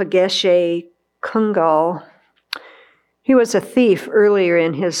Kadampa Geshe Kungal. He was a thief earlier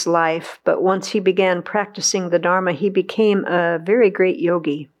in his life, but once he began practicing the Dharma, he became a very great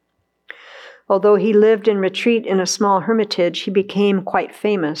yogi. Although he lived in retreat in a small hermitage, he became quite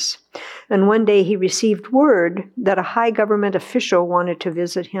famous. And one day he received word that a high government official wanted to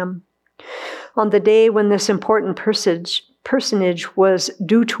visit him. On the day when this important personage was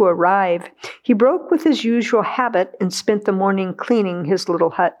due to arrive, he broke with his usual habit and spent the morning cleaning his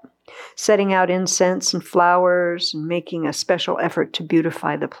little hut, setting out incense and flowers and making a special effort to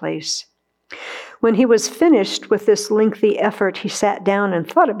beautify the place. When he was finished with this lengthy effort, he sat down and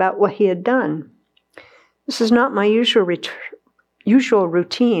thought about what he had done. This is not my usual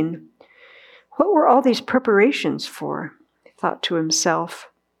routine. What were all these preparations for? He thought to himself.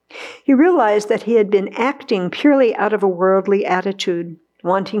 He realized that he had been acting purely out of a worldly attitude,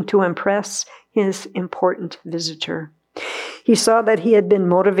 wanting to impress his important visitor. He saw that he had been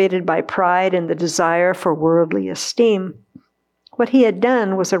motivated by pride and the desire for worldly esteem. What he had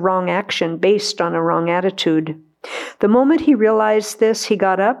done was a wrong action based on a wrong attitude. The moment he realized this, he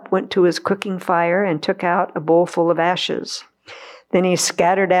got up, went to his cooking fire, and took out a bowl full of ashes. Then he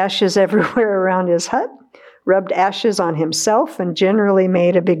scattered ashes everywhere around his hut, rubbed ashes on himself, and generally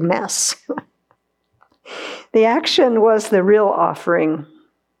made a big mess. The action was the real offering,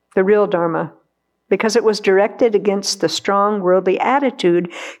 the real Dharma, because it was directed against the strong worldly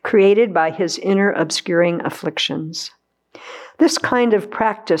attitude created by his inner obscuring afflictions. This kind of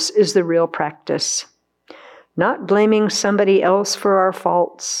practice is the real practice. Not blaming somebody else for our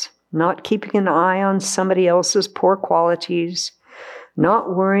faults, not keeping an eye on somebody else's poor qualities,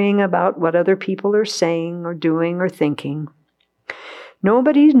 not worrying about what other people are saying or doing or thinking.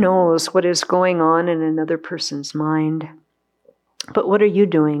 Nobody knows what is going on in another person's mind. But what are you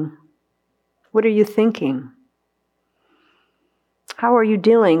doing? What are you thinking? How are you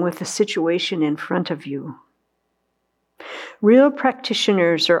dealing with the situation in front of you? Real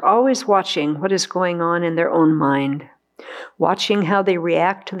practitioners are always watching what is going on in their own mind, watching how they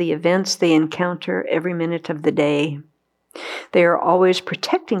react to the events they encounter every minute of the day. They are always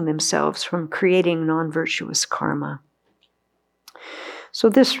protecting themselves from creating non-virtuous karma. So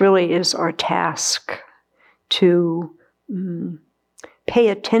this really is our task, to pay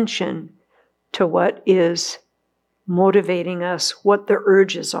attention to what is motivating us, what the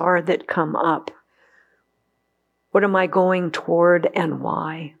urges are that come up. What am I going toward and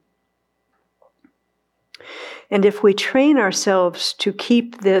why? And if we train ourselves to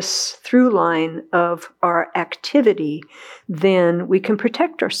keep this through line of our activity, then we can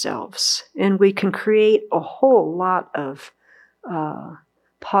protect ourselves and we can create a whole lot of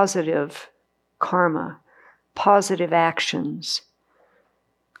positive karma, positive actions,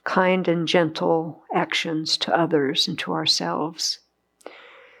 kind and gentle actions to others and to ourselves.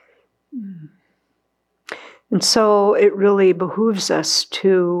 And so it really behooves us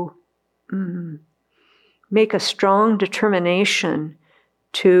to make a strong determination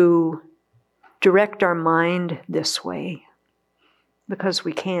to direct our mind this way, because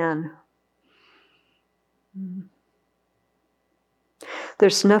we can.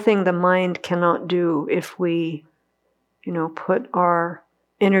 There's nothing the mind cannot do if we, put our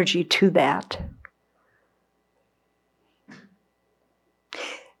energy to that.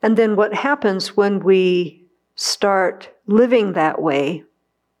 And then what happens when we start living that way,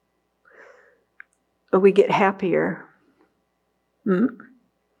 we get happier.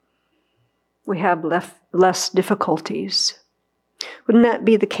 We have less difficulties. Wouldn't that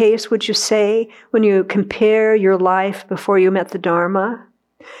be the case, would you say, when you compare your life before you met the Dharma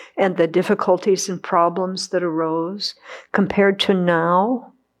and the difficulties and problems that arose compared to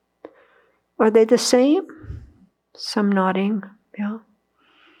now? Are they the same? Some nodding, yeah.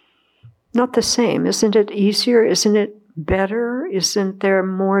 Not the same. Isn't it easier? Isn't it better? Isn't there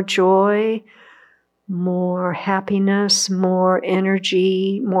more joy, more happiness, more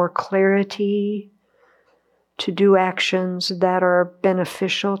energy, more clarity to do actions that are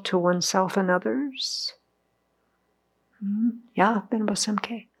beneficial to oneself and others. Yeah, Benbo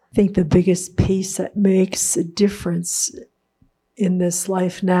Semke. I think the biggest piece that makes a difference in this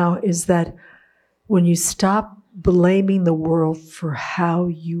life now is that when you stop blaming the world for how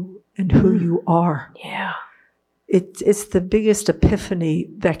you and who you are, Yeah. it's the biggest epiphany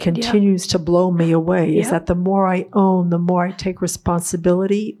that continues to blow me away, is that the more I own, the more I take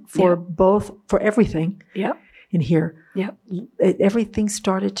responsibility for for everything in here. Yep. Everything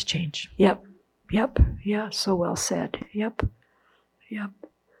started to change. Yep. Yeah, so well said. Yep.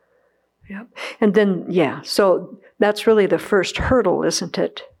 And then, so that's really the first hurdle, isn't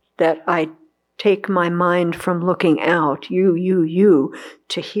it? That I take my mind from looking out, you,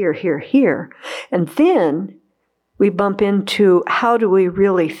 to here. And then we bump into, how do we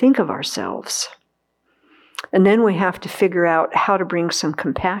really think of ourselves? And then we have to figure out how to bring some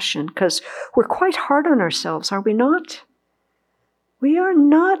compassion, because we're quite hard on ourselves, are we not? We are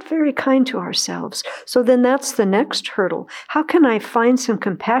not very kind to ourselves. So then that's the next hurdle. How can I find some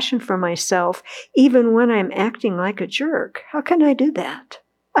compassion for myself even when I'm acting like a jerk? How can I do that?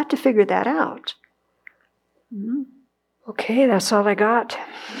 I have to figure that out. Okay, that's all I got.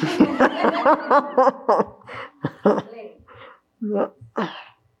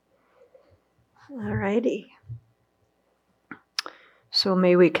 All righty. So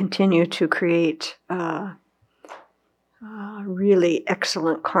may we continue to create really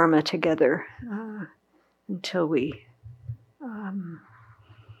excellent karma together until we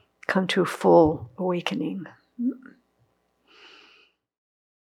come to full awakening.